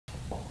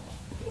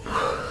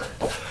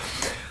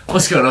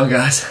What's going on,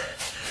 guys?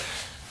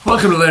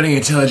 Welcome to Learning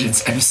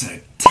Intelligence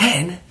episode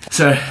 10.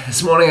 So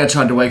this morning I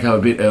tried to wake up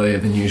a bit earlier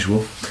than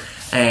usual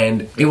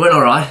and it went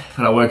alright,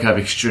 but I woke up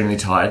extremely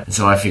tired, and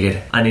so I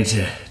figured I need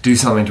to do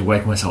something to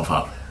wake myself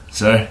up.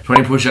 So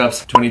 20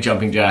 push-ups, 20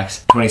 jumping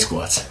jacks, 20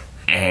 squats,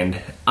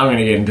 and I'm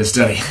gonna get into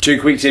study. 2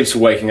 quick tips for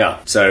waking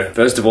up. So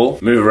first of all,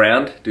 move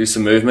around, do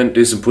some movement,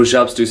 do some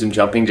push-ups, do some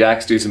jumping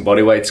jacks, do some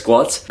bodyweight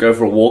squats, go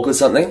for a walk or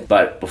something.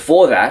 But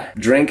before that,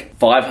 drink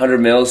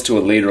 500 mils to a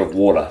liter of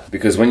water,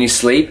 because when you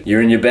sleep,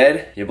 you're in your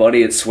bed, your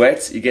body, it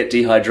sweats, you get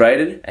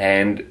dehydrated,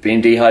 and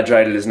being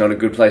dehydrated is not a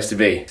good place to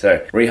be.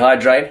 So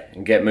rehydrate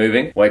and get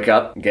moving, wake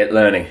up and get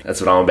learning. That's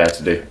what I'm about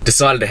to do.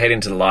 Decided to head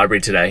into the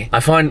library today.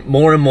 I find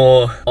more and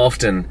more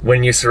often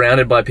when you're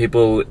surrounded by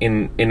people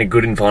in a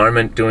good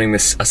environment doing a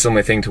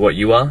similar thing to what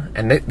you are,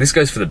 and this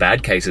goes for the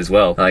bad case as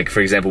well. Like, for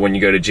example, when you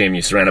go to gym,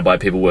 you're surrounded by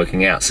people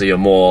working out, so you're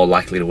more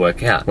likely to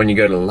work out. When you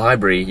go to the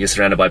library, you're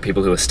surrounded by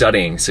people who are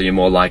studying, so you're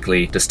more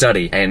likely to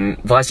study, and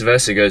vice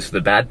versa goes for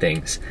the bad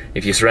things.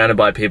 If you're surrounded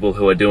by people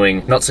who are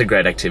doing not so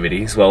great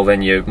activities, well,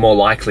 then you're more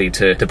likely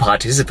to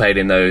participate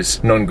in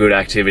those non-good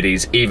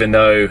activities, even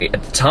though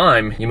at the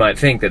time you might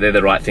think that they're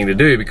the right thing to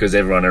do because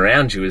everyone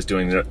around you is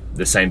doing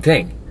the same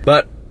thing.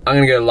 But I'm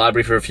gonna go to the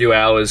library for a few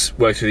hours,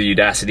 work through the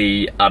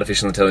Udacity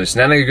Artificial Intelligence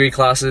Nanodegree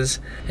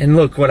classes, and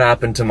look what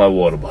happened to my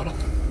water bottle.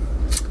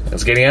 I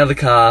was getting out of the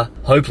car,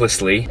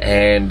 hopelessly,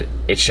 and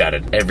it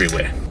shattered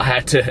everywhere. I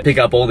had to pick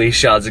up all these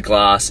shards of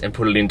glass and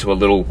put it into a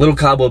little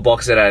cardboard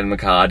box that I had in the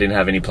car. I didn't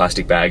have any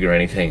plastic bag or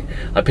anything.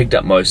 I picked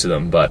up most of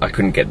them, but I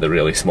couldn't get the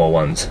really small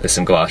ones. There's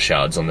some glass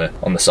shards on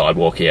the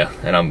sidewalk here,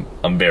 and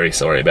I'm very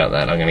sorry about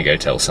that. I'm gonna go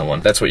tell someone.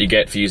 That's what you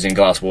get for using a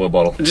glass water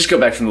bottle. I just got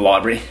back from the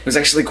library. It was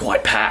actually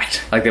quite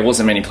packed. Like, there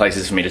wasn't many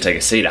places for me to take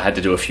a seat. I had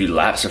to do a few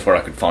laps before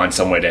I could find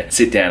somewhere to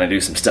sit down and do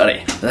some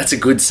study. But that's a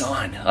good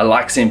sign. I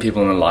like seeing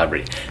people in the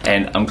library,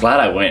 and I'm glad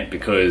I went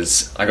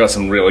because I got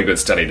some really good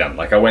study done.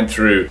 Like, I went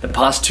through, the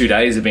past 2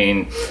 days have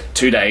been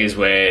 2 days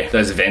where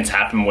those events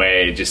happen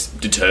where it just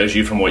deters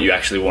you from what you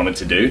actually wanted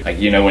to do. Like,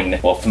 you know,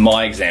 well, for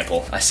my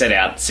example, I set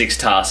out 6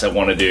 tasks I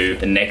want to do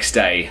the next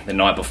day, the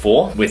night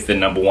before, with the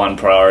 #1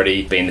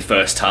 priority being the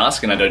first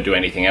task, and I don't do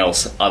anything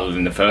else other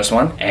than the first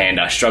one. And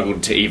I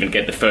struggled to even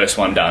get the first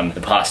one done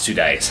the past 2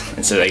 days.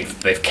 And so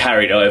they've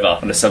carried over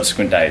on the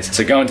subsequent days.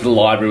 So going to the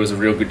library was a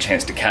real good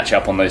chance to catch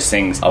up on those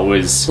things I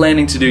was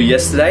planning to do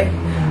yesterday.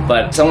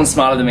 But someone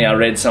smarter than me, I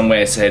read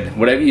somewhere, said,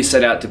 whatever you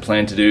set out to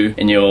plan to do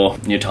in your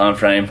time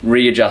frame,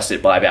 readjust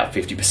it by about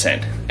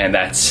 50%. And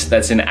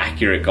that's an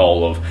accurate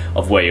goal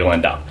of where you'll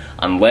end up.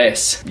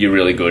 Unless you're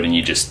really good and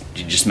you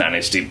just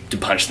manage to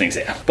punch things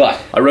out. But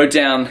I wrote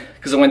down,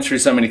 because I went through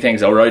so many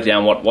things, I wrote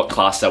down what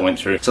class I went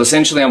through. So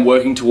essentially I'm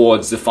working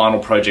towards the final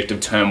project of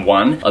term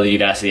 1 of the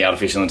Udacity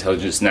Artificial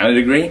Intelligence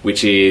Nanodegree,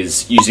 which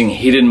is using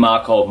hidden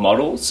Markov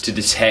models to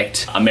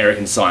detect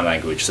American Sign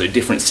Language. So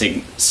different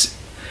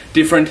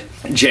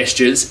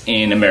gestures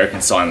in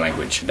American Sign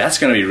Language. That's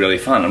going to be really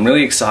fun. I'm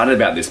really excited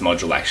about this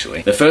module,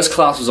 actually. The first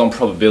class was on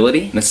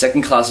probability, and the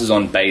second class was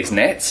on Bayes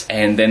nets,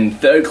 and then the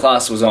third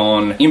class was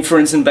on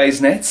inference and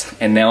Bayes nets,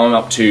 and now I'm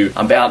up to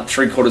about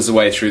 3/4 of the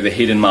way through the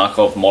hidden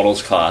Markov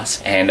models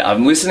class, and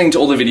I'm listening to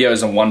all the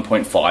videos on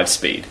 1.5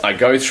 speed. I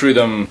go through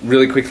them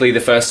really quickly the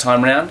first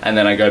time round, and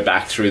then I go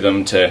back through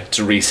them to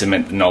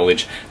re-cement the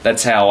knowledge.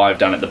 That's how I've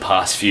done it the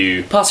past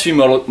few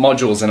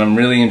modules, and I'm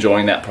really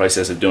enjoying that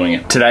process of doing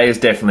it. Today has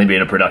definitely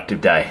been a productive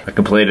day. I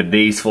completed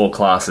these 4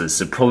 classes.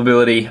 So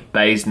probability,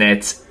 Bayes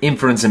nets,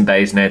 inference and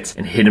Bayes nets,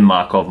 and hidden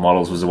Markov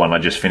models was the one I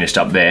just finished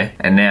up there.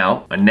 And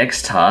now my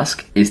next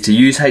task is to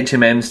use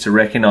HMMs to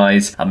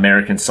recognize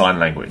American Sign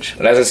Language.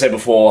 But as I said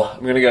before,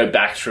 I'm gonna go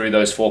back through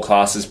those 4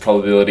 classes,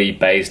 probability,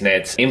 Bayes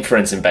nets,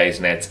 inference and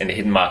Bayes nets, and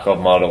hidden Markov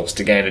models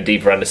to gain a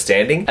deeper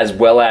understanding, as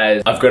well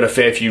as I've got a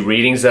fair few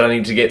readings that I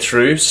need to get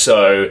through,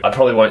 so I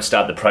probably won't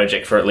start the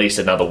project for at least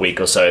another week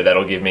or so.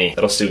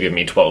 That'll still give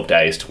me 12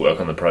 days to work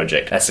on the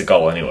project. That's the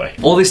goal anyway.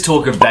 All this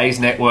talk of Bayes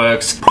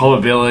networks,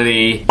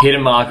 probability,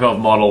 hidden Markov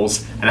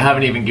models, and I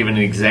haven't even given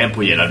an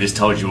example yet. I've just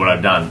told you what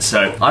I've done.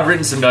 So I've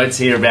written some notes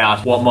here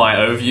about what my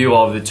overview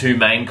of the 2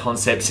 main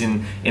concepts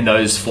in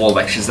those 4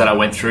 lectures that I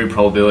went through: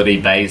 probability,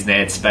 Bayes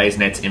nets,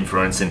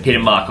 inference, and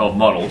hidden Markov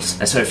models.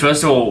 And so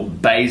first of all,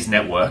 Bayes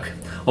network.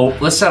 Well,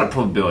 let's start at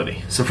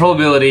probability. So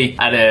probability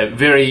at a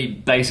very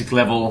basic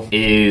level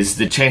is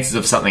the chances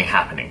of something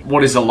happening.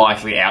 What is the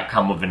likely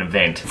outcome of an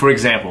event? For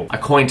example, a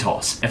coin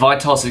toss. If I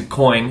toss a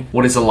coin,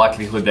 what is the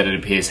likelihood that it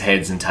appears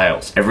heads and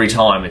tails? Every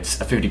time it's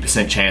a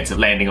 50% chance of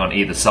landing on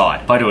either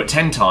side. If I do it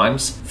 10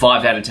 times,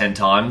 5 out of 10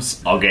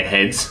 times I'll get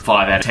heads,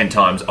 5 out of 10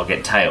 times I'll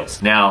get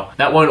tails. Now,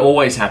 that won't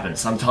always happen.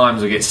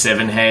 Sometimes I'll get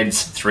 7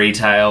 heads, 3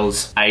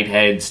 tails, 8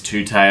 heads,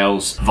 2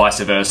 tails, vice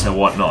versa,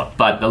 whatnot.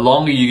 But the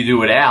longer you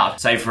do it out,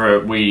 say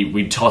for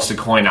we toss a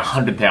coin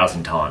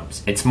 100,000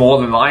 times. It's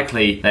more than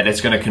likely that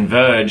it's going to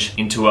converge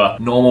into a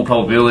normal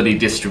probability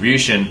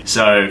distribution,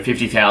 so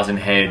 50,000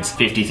 heads,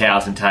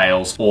 50,000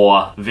 tails,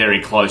 or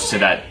very close to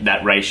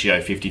that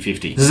ratio,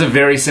 50-50. This is a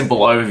very simple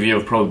overview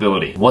of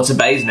probability. What's a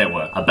Bayes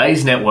network? A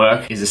Bayes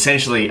network is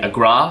essentially a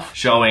graph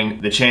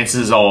showing the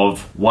chances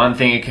of one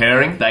thing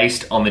occurring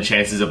based on the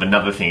chances of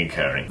another thing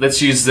occurring.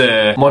 Let's use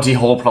the Monty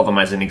Hall problem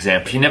as an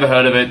example. If you've never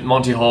heard of it,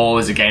 Monty Hall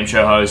is a game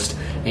show host.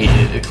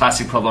 The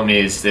classic problem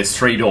is there's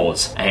 3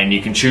 doors and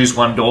you can choose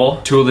one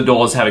door. 2 of the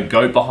doors have a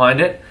goat behind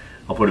it.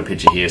 I'll put a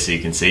picture here so you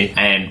can see.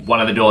 And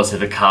one of the doors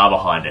has a car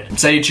behind it. And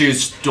say you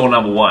choose door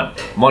number 1.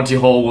 Monty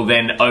Hall will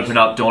then open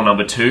up door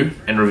number 2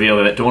 and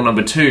reveal that door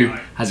number 2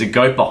 has a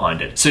goat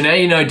behind it. So now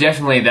you know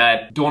definitely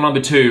that door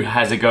number 2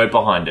 has a goat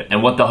behind it.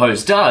 And what the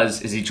host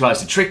does is he tries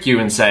to trick you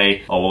and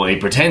say, oh well, he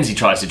pretends he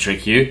tries to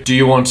trick you. Do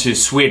you want to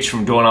switch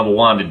from door number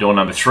 1 to door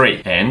number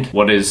 3? And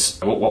what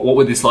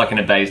would this like in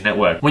a Bayes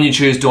network? When you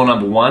choose door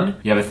number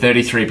 1, you have a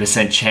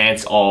 33%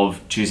 chance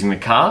of choosing the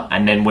car.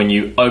 And then when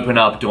you open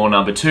up door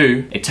number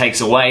 2, it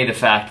takes away the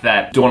fact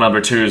that door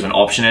number 2 is an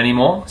option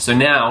anymore. So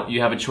now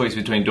you have a choice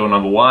between door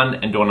number 1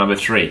 and door number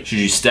 3. Should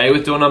you stay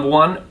with door number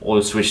 1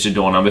 or switch to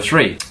door number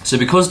 3? So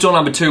because door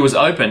number 2 was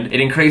opened, it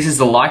increases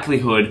the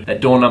likelihood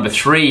that door number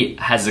 3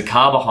 has a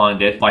car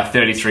behind it by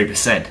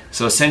 33%.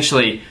 So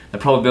essentially, the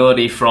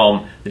probability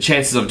from the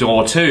chances of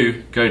door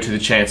 2 go to the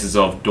chances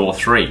of door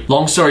 3.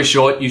 Long story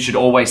short, you should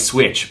always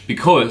switch,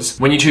 because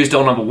when you choose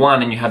door number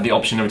 1 and you have the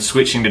option of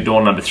switching to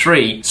door number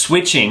 3,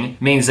 switching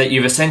means that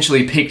you've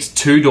essentially picked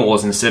 2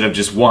 doors instead of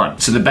just 1.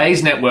 So the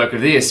Bayes network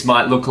of this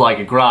might look like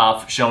a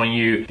graph showing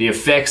you the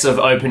effects of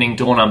opening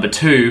door number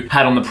 2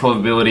 had on the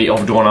probability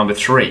of door number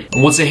 3.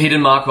 And what's a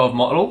hidden Markov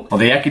model? Well,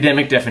 the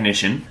academic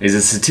definition is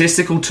a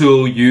statistical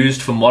tool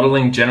used for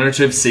modeling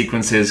generative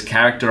sequences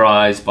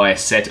characterized by a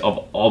set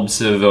of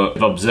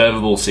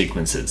observable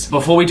sequences.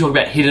 Before we talk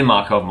about hidden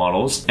Markov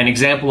models, an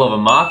example of a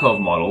Markov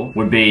model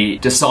would be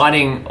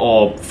deciding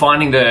or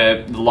finding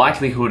the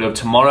likelihood of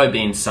tomorrow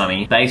being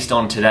sunny based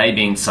on today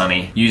being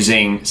sunny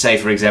using, say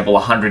for example,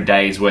 100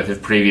 days worth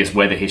of previous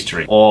weather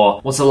history. Or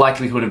what's the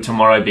likelihood of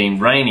tomorrow being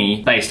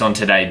rainy based on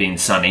today being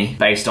sunny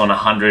based on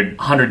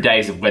 100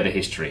 days of weather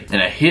history.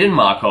 And a hidden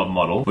Markov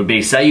model would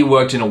be, say you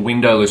worked in a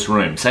windowless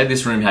room. Say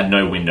this room had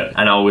no window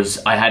and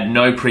I had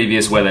no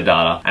previous weather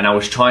data and I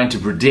was trying to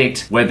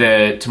predict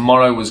whether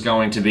tomorrow was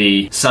going to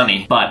be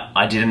sunny, but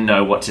I didn't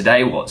know what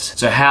today was.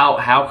 So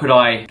how could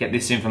I get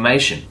this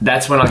information?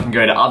 That's when I can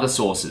go to other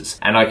sources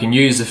and I can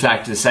use the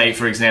fact to say,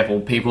 for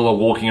example, people are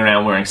walking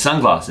around wearing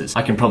sunglasses.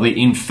 I can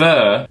probably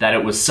infer that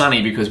it was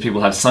sunny because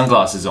people have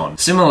sunglasses on.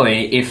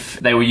 Similarly, if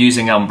they were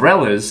using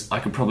umbrellas, I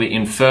could probably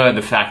infer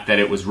the fact that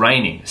it was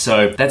raining.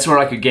 So that's where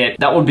I could get,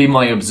 that would be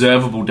my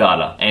observable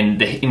data.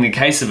 And in the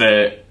case of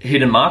a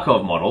hidden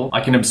Markov model,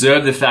 I can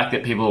observe the fact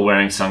that people are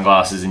wearing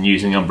sunglasses and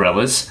using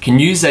umbrellas, can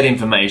use that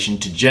information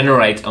to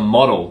generate a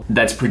model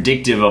that's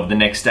predictive of the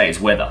next day's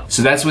weather.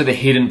 So that's where the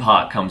hidden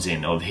part comes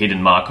in, of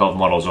hidden Markov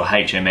models, or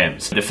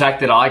HMMs. The fact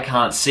that I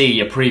can't see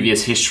a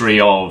previous history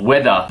of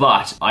weather,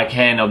 but I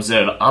can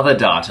observe other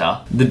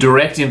data, the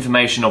direct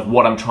information of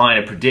what I'm trying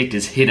to predict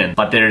is hidden,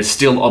 but there is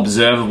still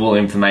observable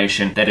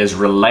information that is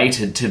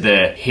related to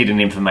the hidden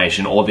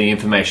information or the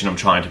information I'm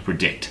trying to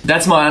predict.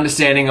 That's my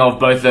understanding of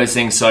both those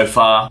things so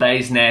far.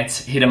 Bayes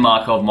nets, hidden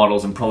Markov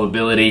models, and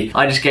probability.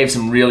 I just gave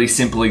some really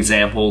simple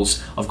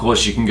examples. Of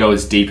course, you can go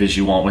as deep as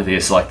you want with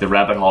this, like the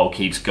rabbit hole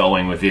keeps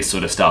going with this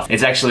sort of stuff.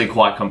 It's actually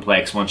quite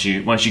complex once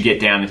you get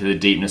down into the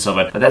deepness of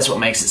it, but that's what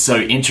makes it so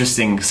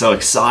interesting, so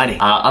exciting.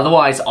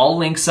 Otherwise, I'll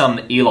link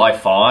some Eli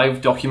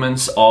 5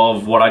 documents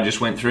of what I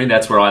just went through.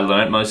 That's where I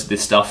learned most of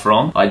this stuff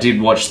from. I did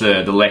watch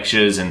the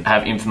lectures and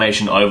have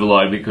information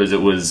overload because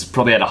it was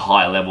probably at a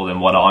higher level than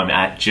what I'm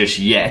at just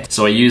yet.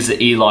 So I use the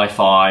Eli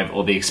 5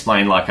 or the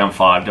Explain Like I'm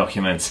 5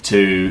 documents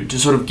to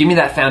sort of give me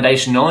that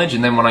foundation knowledge,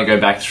 and then when I go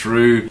back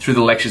through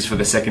the lectures for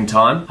the second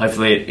time,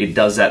 hopefully it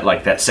does that,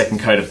 like that second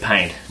coat of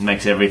paint, and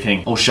makes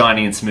everything all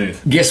shiny and smooth.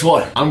 Guess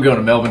what? I'm going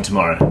to Melbourne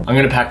tomorrow. I'm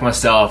going to pack my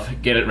stuff,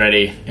 get it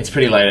ready. It's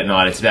pretty late at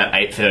night, it's about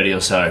 8:30 or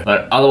so.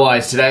 But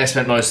otherwise, today I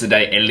spent most of the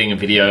day editing a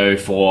video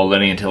for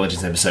Learning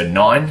Intelligence episode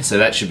 9, so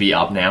that should be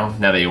up now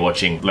that you're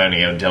watching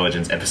Learning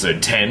Intelligence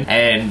episode 10.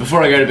 And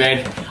before I go to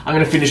bed, I'm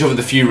going to finish off with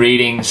a few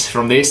readings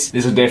from this.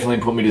 This will definitely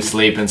put me to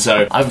sleep, and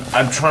so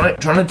I'm trying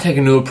to take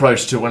a new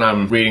approach to when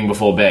I'm reading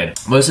before bed.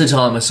 Most of the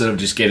time I sort of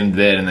just get into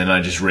bed and then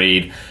I just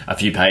read a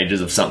few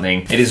pages of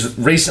something. It has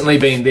recently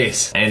been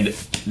this, and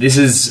this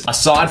is,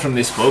 aside from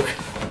this book,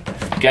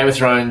 Game of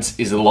Thrones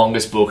is the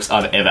longest books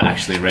I've ever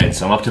actually read,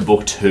 so I'm up to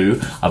book 2.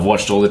 I've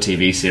watched all the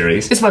TV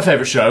series. It's my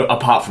favourite show,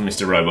 apart from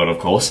Mr. Robot, of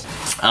course.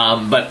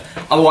 But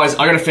otherwise,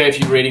 I got a fair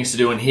few readings to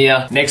do in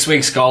here. Next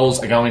week's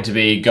goals are going to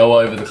be go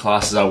over the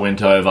classes I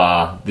went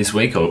over this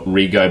week, or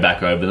re-go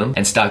back over them,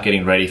 and start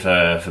getting ready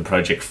for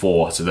Project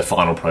 4, so the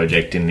final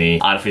project in the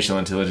Artificial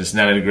Intelligence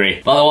Nano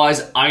degree. But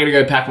otherwise, I'm gonna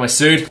go pack my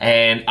suit,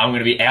 and I'm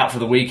gonna be out for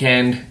the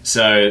weekend,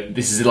 so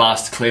this is the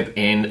last clip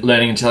in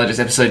Learning Intelligence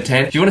episode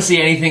 10. If you want to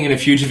see anything in a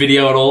future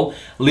video at all,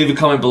 leave a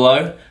comment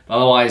below.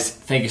 Otherwise,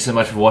 thank you so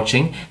much for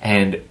watching,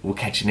 and we'll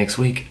catch you next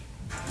week.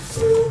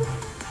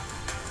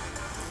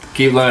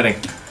 Keep learning.